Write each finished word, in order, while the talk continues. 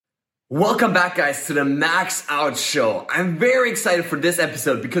Welcome back, guys, to the Max Out Show. I'm very excited for this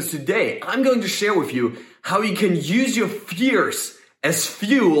episode because today I'm going to share with you how you can use your fears as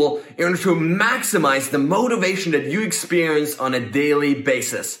fuel in order to maximize the motivation that you experience on a daily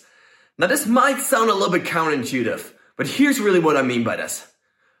basis. Now, this might sound a little bit counterintuitive, but here's really what I mean by this.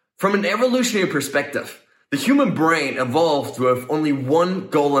 From an evolutionary perspective, the human brain evolved with only one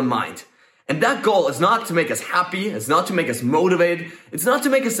goal in mind. And that goal is not to make us happy, it's not to make us motivated, it's not to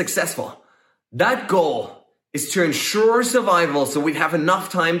make us successful. That goal is to ensure survival so we have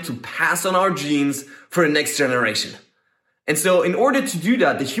enough time to pass on our genes for the next generation. And so in order to do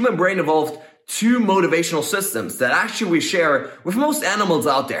that, the human brain evolved two motivational systems that actually we share with most animals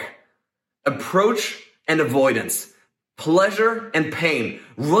out there. Approach and avoidance. Pleasure and pain.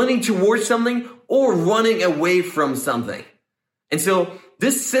 Running towards something or running away from something. And so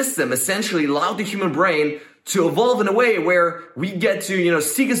this system essentially allowed the human brain to evolve in a way where we get to,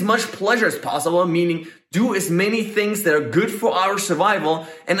 seek as much pleasure as possible, meaning do as many things that are good for our survival,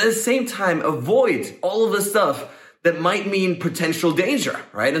 and at the same time avoid all of the stuff that might mean potential danger,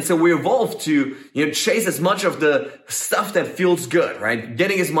 right? And so we evolved to, chase as much of the stuff that feels good, right?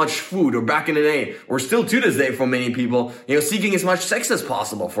 Getting as much food, or back in the day, or still to this day for many people, seeking as much sex as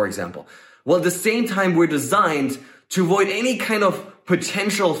possible, for example. Well, at the same time, we're designed to avoid any kind of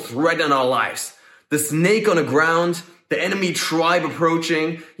potential threat in our lives. The snake on the ground, the enemy tribe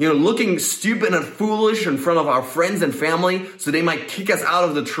approaching, looking stupid and foolish in front of our friends and family so they might kick us out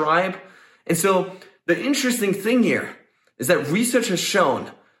of the tribe. And so the interesting thing here is that research has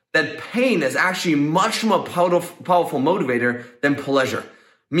shown that pain is actually much more powerful motivator than pleasure.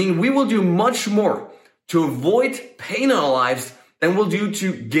 Meaning we will do much more to avoid pain in our lives than we'll do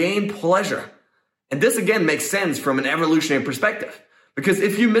to gain pleasure. And this again makes sense from an evolutionary perspective. Because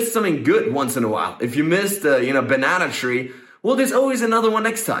if you miss something good once in a while, if you missed a banana tree, well, there's always another one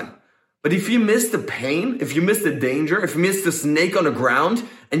next time. But if you miss the pain, if you miss the danger, if you miss the snake on the ground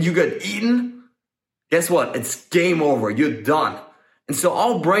and you get eaten, guess what? It's game over. You're done. And so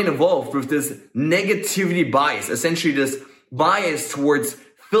our brain evolved with this negativity bias, essentially this bias towards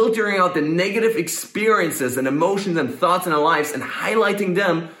filtering out the negative experiences and emotions and thoughts in our lives and highlighting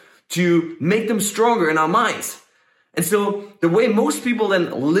them to make them stronger in our minds. And so the way most people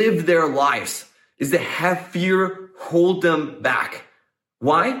then live their lives is to have fear hold them back.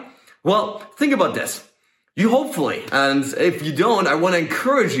 Why? Well, think about this. You hopefully, and if you don't, I want to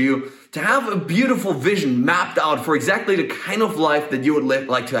encourage you to have a beautiful vision mapped out for exactly the kind of life that you would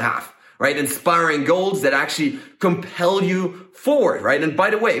like to have, right? Inspiring goals that actually compel you forward, right? And by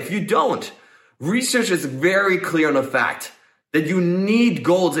the way, if you don't, research is very clear on the fact that you need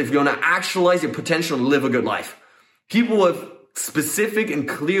goals if you want to actualize your potential and live a good life. People with specific and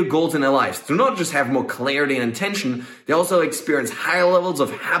clear goals in their lives do not just have more clarity and intention, they also experience higher levels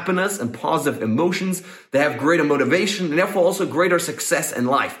of happiness and positive emotions. They have greater motivation and therefore also greater success in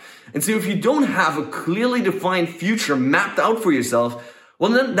life. And so if you don't have a clearly defined future mapped out for yourself,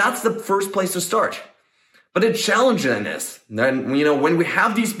 well, then that's the first place to start. But the challenge in this, then, when we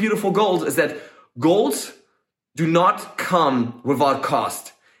have these beautiful goals, is that goals do not come without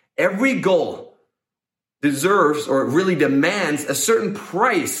cost. Every goal deserves or really demands a certain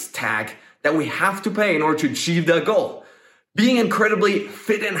price tag that we have to pay in order to achieve that goal. Being incredibly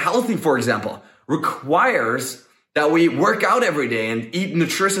fit and healthy, for example, requires that we work out every day and eat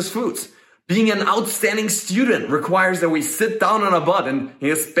nutritious foods. Being an outstanding student requires that we sit down on a butt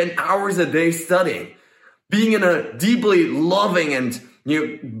and spend hours a day studying. Being in a deeply loving and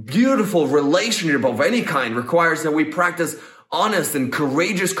beautiful relationship of any kind requires that we practice honest and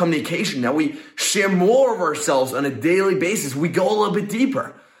courageous communication, that we share more of ourselves on a daily basis. We go a little bit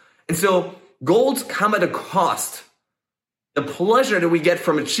deeper. And so goals come at a cost. The pleasure that we get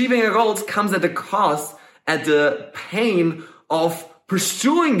from achieving our goals comes at the cost, at the pain of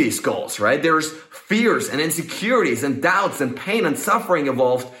pursuing these goals, right? There's fears and insecurities and doubts and pain and suffering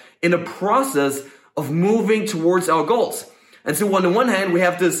involved in the process of moving towards our goals. And so on the one hand, we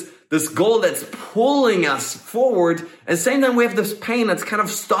have this goal that's pulling us forward. At the same time, we have this pain that's kind of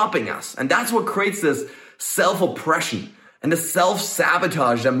stopping us. And that's what creates this self-oppression and the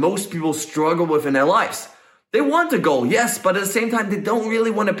self-sabotage that most people struggle with in their lives. They want the goal, yes, but at the same time, they don't really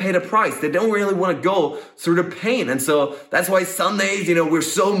want to pay the price. They don't really want to go through the pain. And so that's why some days, we're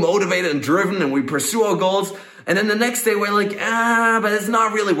so motivated and driven and we pursue our goals. And then the next day we're like, but it's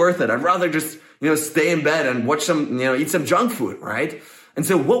not really worth it. I'd rather just, stay in bed and watch eat some junk food, right? And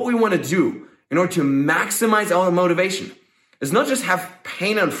so what we want to do in order to maximize our motivation is not just have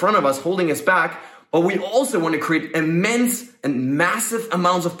pain in front of us holding us back, but we also want to create immense and massive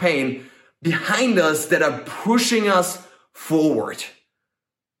amounts of pain behind us that are pushing us forward.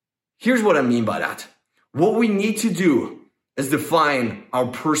 Here's what I mean by that. What we need to do is define our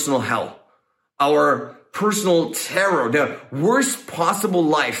personal hell, our personal terror, the worst possible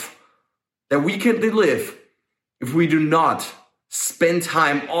life that we can live if we do not spend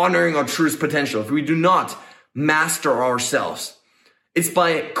time honoring our truest potential, if we do not master ourselves. It's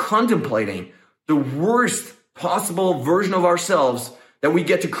by contemplating the worst possible version of ourselves that we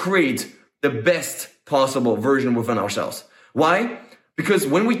get to create the best possible version within ourselves. Why? Because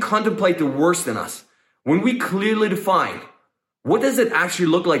when we contemplate the worst in us, when we clearly define, what does it actually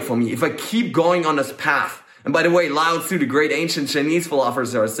look like for me if I keep going on this path? And by the way, Lao Tzu, the great ancient Chinese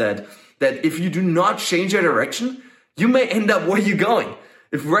philosopher, said that if you do not change your direction, you may end up where you're going.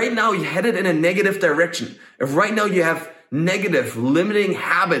 If right now you're headed in a negative direction, if right now you have negative limiting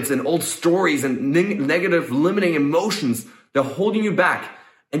habits and old stories and negative limiting emotions that are holding you back,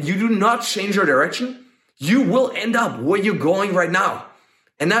 and you do not change your direction, you will end up where you're going right now.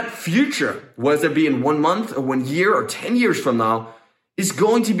 And that future, whether it be in 1 month or 1 year or 10 years from now, is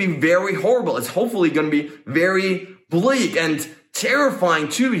going to be very horrible. It's hopefully going to be very bleak and terrifying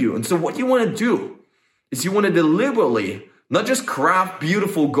to you. And so what you want to do is you want to deliberately not just craft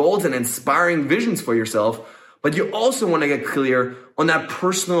beautiful goals and inspiring visions for yourself, but you also want to get clear on that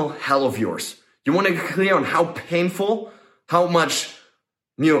personal hell of yours. You want to get clear on how painful, how much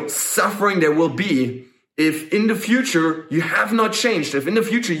suffering there will be if in the future you have not changed, if in the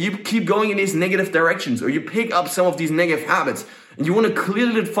future you keep going in these negative directions or you pick up some of these negative habits, and you want to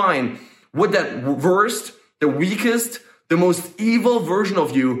clearly define what that worst, the weakest, the most evil version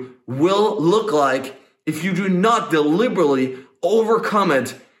of you will look like if you do not deliberately overcome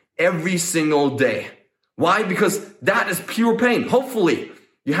it every single day. Why? Because that is pure pain. Hopefully,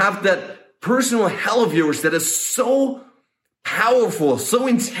 you have that personal hell of yours that is so powerful, so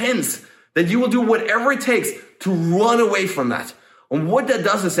intense, that you will do whatever it takes to run away from that. And what that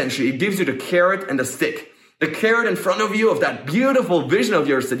does essentially, it gives you the carrot and the stick. The carrot in front of you of that beautiful vision of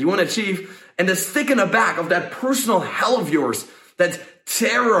yours that you want to achieve, and the stick in the back of that personal hell of yours, that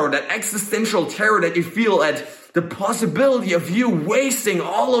terror, that existential terror that you feel at the possibility of you wasting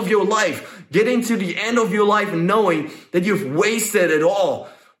all of your life, getting to the end of your life and knowing that you've wasted it all,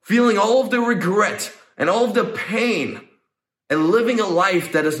 feeling all of the regret and all of the pain, and living a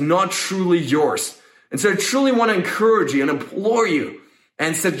life that is not truly yours. And so I truly want to encourage you and implore you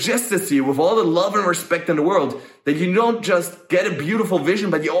and suggest this to you with all the love and respect in the world, that you don't just get a beautiful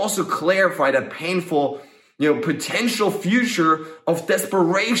vision, but you also clarify that painful, potential future of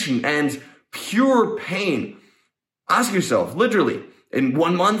desperation and pure pain. Ask yourself, literally, in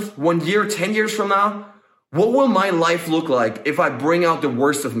 1 month, 1 year, 10 years from now, what will my life look like if I bring out the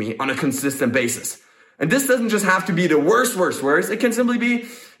worst of me on a consistent basis? And this doesn't just have to be the worst. It can simply be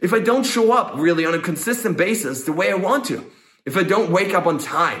if I don't show up really on a consistent basis the way I want to. If I don't wake up on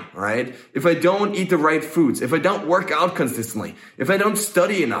time, right? If I don't eat the right foods, if I don't work out consistently, if I don't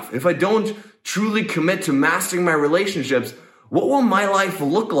study enough, if I don't truly commit to mastering my relationships, what will my life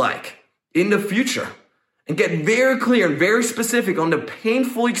look like in the future? And get very clear and very specific on the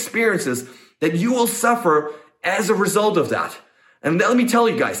painful experiences that you will suffer as a result of that. And let me tell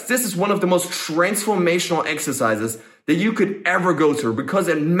you guys, this is one of the most transformational exercises that you could ever go through, because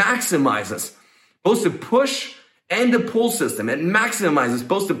it maximizes both the push and the pull system. It maximizes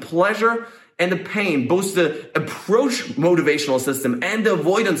both the pleasure and the pain, both the approach motivational system and the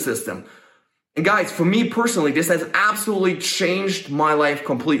avoidance system. And guys, for me personally, this has absolutely changed my life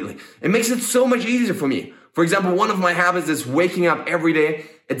completely. It makes it so much easier for me. For example, one of my habits is waking up every day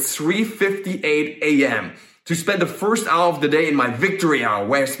at 3:58 a.m. to spend the first hour of the day in my victory hour,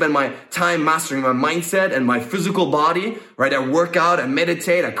 where I spend my time mastering my mindset and my physical body, right? I work out, I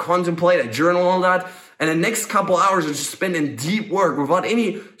meditate, I contemplate, I journal, all that. And the next couple hours I just spend in deep work without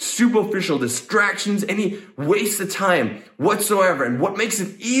any superficial distractions, any wasted time whatsoever. And what makes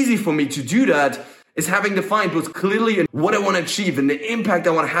it easy for me to do that is having defined both clearly what I want to achieve and the impact I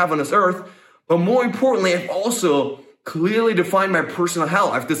want to have on this earth. But more importantly, I've also clearly defined my personal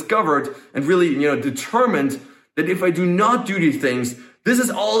hell. I've discovered and really, determined that if I do not do these things, this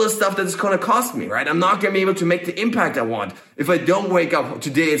is all the stuff that's going to cost me, right? I'm not going to be able to make the impact I want if I don't wake up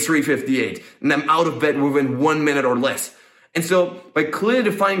today at 3:58 and I'm out of bed within 1 minute or less. And so by clearly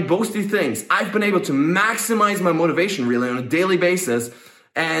defining both these things, I've been able to maximize my motivation really on a daily basis,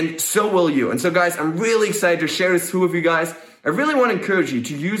 and so will you. And so guys, I'm really excited to share this with you guys. I really want to encourage you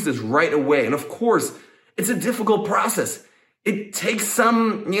to use this right away. And of course, it's a difficult process. It takes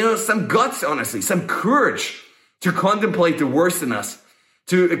some guts, honestly, some courage to contemplate the worst in us,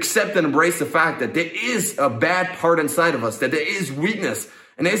 to accept and embrace the fact that there is a bad part inside of us, that there is weakness,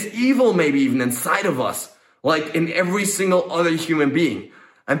 and there's evil maybe even inside of us, like in every single other human being.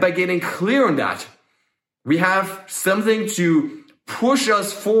 And by getting clear on that, we have something to push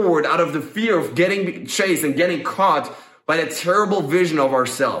us forward out of the fear of getting chased and getting caught by the terrible vision of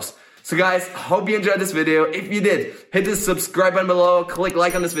ourselves. So guys, hope you enjoyed this video. If you did, hit the subscribe button below, click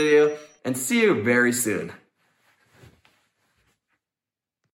like on this video, and see you very soon.